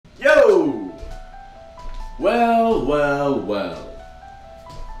Well, well, well.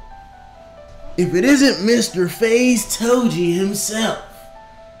 If it isn't Mr. FaZe Toji himself.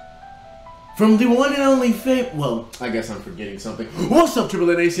 From the one and only well, I guess I'm forgetting something. What's up,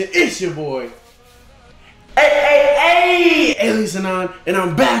 AAA Nation? It's your boy, Alias Anon, and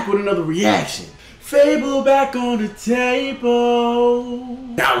I'm back with another reaction. FabvL back on the table.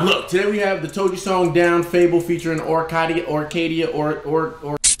 Now look, today we have the Toji song Down, FabvL featuring Oricadia,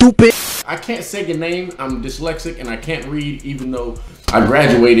 or stupid. I can't say your name, I'm dyslexic and I can't read even though I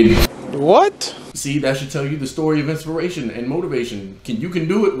graduated. What? See, that should tell you the story of inspiration and motivation. You can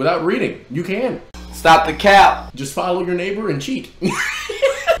do it without reading. You can. Stop the cap. Just follow your neighbor and cheat.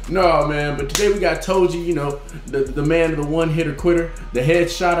 No, man, but today we got Toji, you know, the man of the one-hitter quitter, the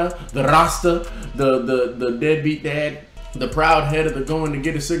headshotter, the Rasta, the deadbeat dad, the proud head of the going to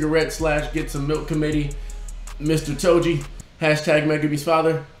get a cigarette / get some milk committee, Mr. Toji, hashtag Megabee's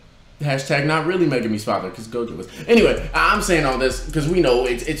father, hashtag not really Megabee's father, because Gojo was. Anyway, I'm saying all this because we know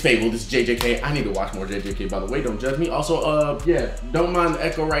it's FabvL, this is JJK. I need to watch more JJK, by the way, don't judge me. Also, yeah, don't mind the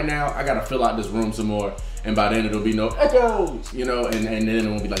echo right now. I gotta fill out this room some more. And by then it'll be no echoes, you know, and then it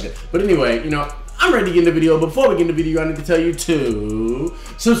won't be like that. But anyway, you know, I'm ready to get in the video. But before we get in the video, I need to tell you to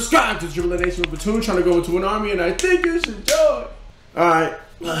subscribe to AAA Nation with Platoon, trying to go into an army, and I think you should join. All right,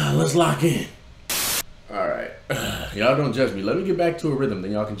 let's lock in. All right, y'all don't judge me. Let me get back to a rhythm,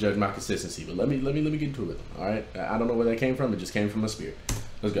 then y'all can judge my consistency. But let me get into a rhythm. All right, I don't know where that came from. It just came from my spirit.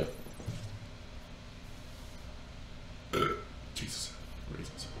 Let's go. Jesus,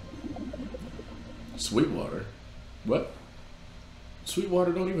 reasons. Sweetwater? What?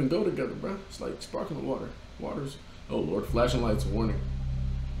 Sweetwater don't even go together, bro. It's like sparkling water. Water's, oh Lord, flashing lights, warning.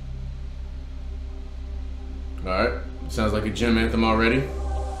 Alright, sounds like a gym anthem already.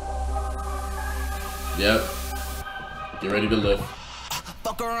 Yep. Get ready to lift.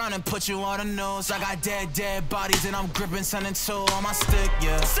 Fuck around and put you on the nose. I got dead bodies and I'm gripping sending soul on my stick,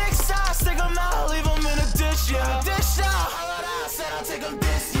 yeah. 6 shots, stick them out, leave them in a dish, yeah. Dish out, I said I'll take them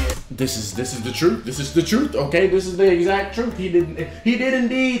this year. This is the truth. This is the truth, okay? This is the exact truth. He did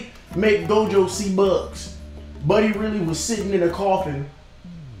indeed make Gojo see bugs. Buddy really was sitting in a coffin,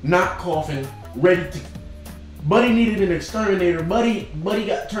 not coughing, ready to. Buddy needed an exterminator. Buddy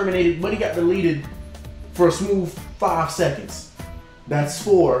got terminated. Buddy got deleted for a smooth 5 seconds. That's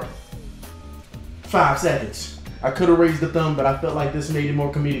 5 seconds. I could have raised the thumb, but I felt like this made it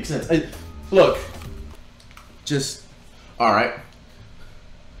more comedic sense. Look, just all right.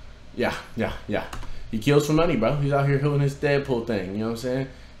 Yeah. He kills for money, bro. He's out here holding his Deadpool thing, you know what I'm saying?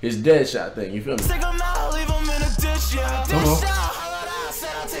 His Deadshot thing, you feel me? Come on.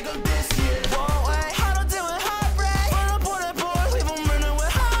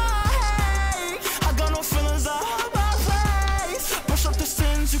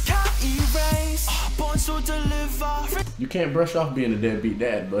 You can't brush off being a deadbeat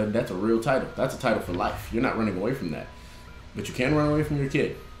dad, bud. That's a real title. That's a title for life. You're not running away from that. But you can run away from your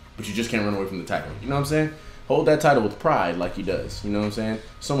kid. But you just can't run away from the title. You know what I'm saying? Hold that title with pride like he does. You know what I'm saying?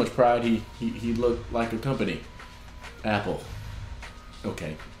 So much pride, he looked like a company. Apple.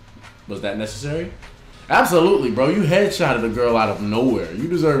 Okay. Was that necessary? Absolutely, bro. You headshotted a girl out of nowhere. You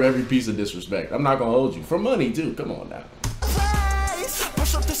deserve every piece of disrespect. I'm not going to hold you. For money, too. Come on now.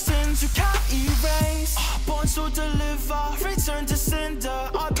 Brush up the sins you can't erase. Born to deliver. Return to sender.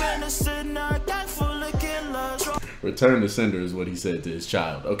 I've been a sinner. Thankful to killers. Return to sender is what he said to his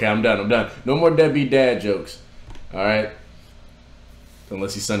child. Okay, I'm done. No more deadbeat dad jokes. All right?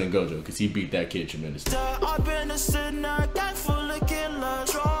 Unless he's son and Gojo, because he beat that kid tremendously.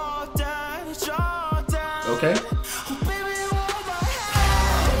 Okay.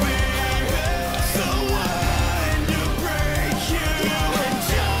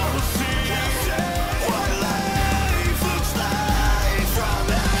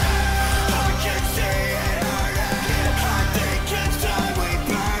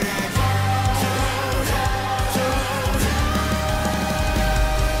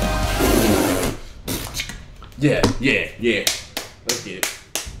 Yeah. Let's get it.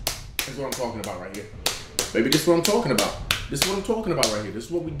 That's what I'm talking about right here. Baby, this is what I'm talking about. This is what I'm talking about right here. This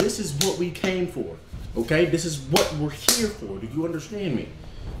is what we came for. Okay? This is what we're here for. Do you understand me?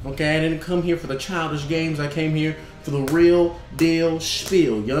 Okay, I didn't come here for the childish games. I came here for the real deal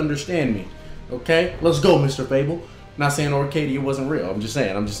spiel. You understand me? Okay? Let's go, Mr. FabvL. Not saying Oricadia wasn't real. I'm just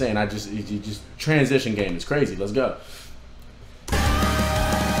saying. Just transition game is crazy. Let's go.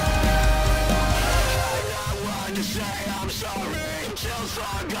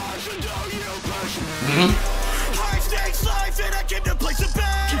 High stakes life and I came to place a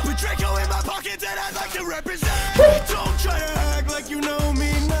bet. Keep a Draco in my pocket and I'd like to represent. Don't try to act like you know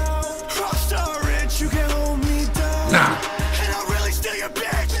me now. Rockstar rich, you can't hold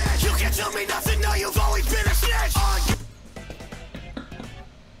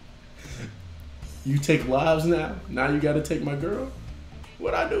You take lives now? Now you gotta take my girl?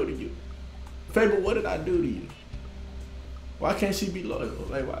 What'd I do to you? FabvL, what did I do to you? Why can't she be loyal?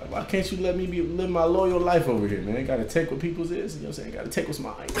 Like, why can't you let me live my loyal life over here, man? Gotta take what people's is, you know what I'm saying? Gotta take what's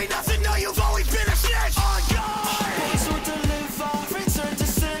mine. Me nothing, know you've always been a snitch. On God. Born to live on, return to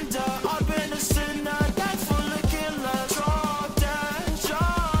sender. I've been a sinner, that's full of killer. Drop down.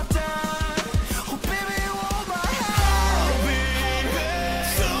 Oh, baby, you want my head. I'll be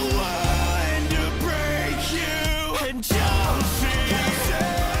the one to break you. And don't see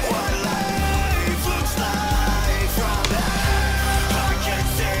what life looks like from there. I can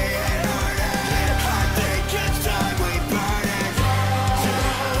see it hurting. I think it's time we burn it down.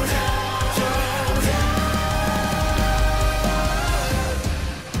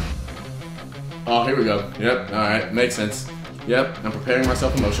 Oh, here we go. Yep, alright, makes sense. Yep, I'm preparing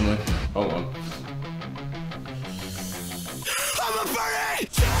myself emotionally. Hold on. I'm a burn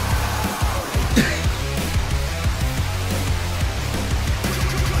it.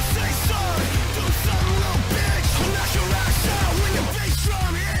 Say sorry, do something, little bitch. Knock your ass out when your bass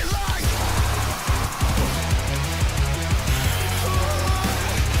drum hit like.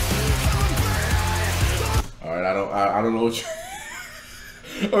 Alright, I don't know what you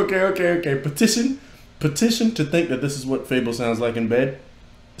Okay. Petition to think that this is what FabvL sounds like in bed.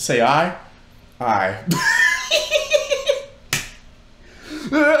 Say I.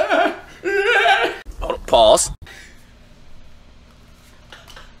 Pause. By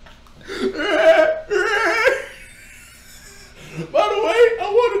the way, I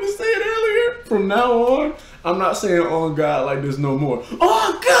wanted to say it earlier. From now on, I'm not saying on God like this no more.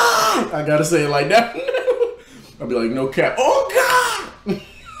 Oh God! I gotta say it like that. I'll be like, no cap. Oh God!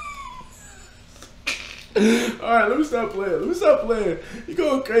 Alright, let me stop playing. You're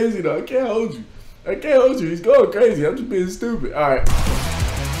going crazy though. I can't hold you. He's going crazy. I'm just being stupid. Alright.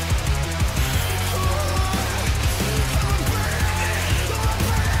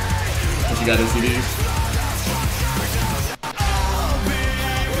 What you got in CDs?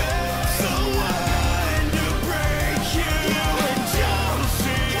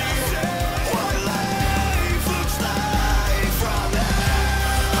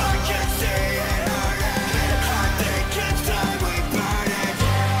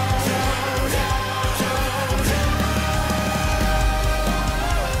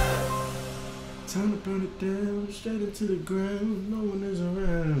 Time to burn it down, straight into the ground, no one is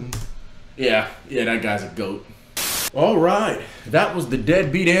around. Yeah, that guy's a goat. All right, that was the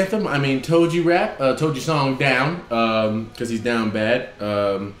Deadbeat anthem. I mean, Toji rap, Toji song Down, because he's down bad.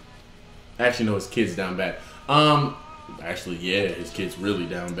 Actually, no, his kid's down bad. Actually, yeah, his kid's really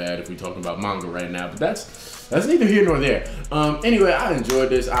down bad if we're talking about manga right now, but that's neither here nor there. Anyway, I enjoyed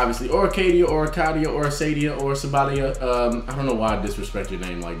this, obviously. Oricadia, Oricadia, or Sabalia. I don't know why I disrespect your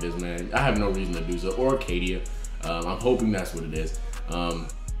name like this, man. I have no reason to do so. Oricadia. I'm hoping that's what it is.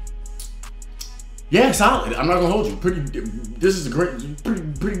 Yeah, solid. I'm not gonna hold you. This is pretty good. You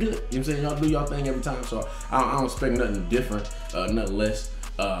know what I'm saying? Y'all do y'all thing every time, so I don't expect nothing different, nothing less.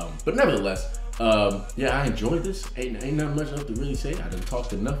 But nevertheless, yeah, I enjoyed this. Ain't nothing much else to really say. I done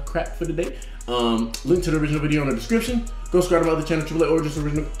talked enough crap for today. Link to the original video in the description. Go subscribe to my other channel, AAA Origin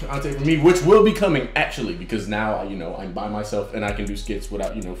original content from me, which will be coming actually, because now I'm by myself and I can do skits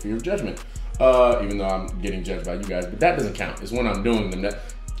without fear of judgment. Even though I'm getting judged by you guys, but that doesn't count. It's when I'm doing them.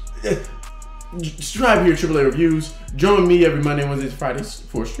 Subscribe here, AAA Reviews. Join me every Monday, Wednesdays, Fridays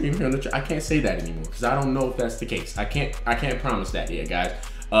for a stream here on the. I can't say that anymore because I don't know if that's the case. I can't promise that yet, guys.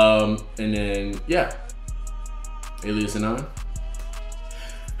 And then yeah, Alias Anon.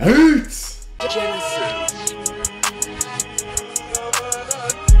 Hurts.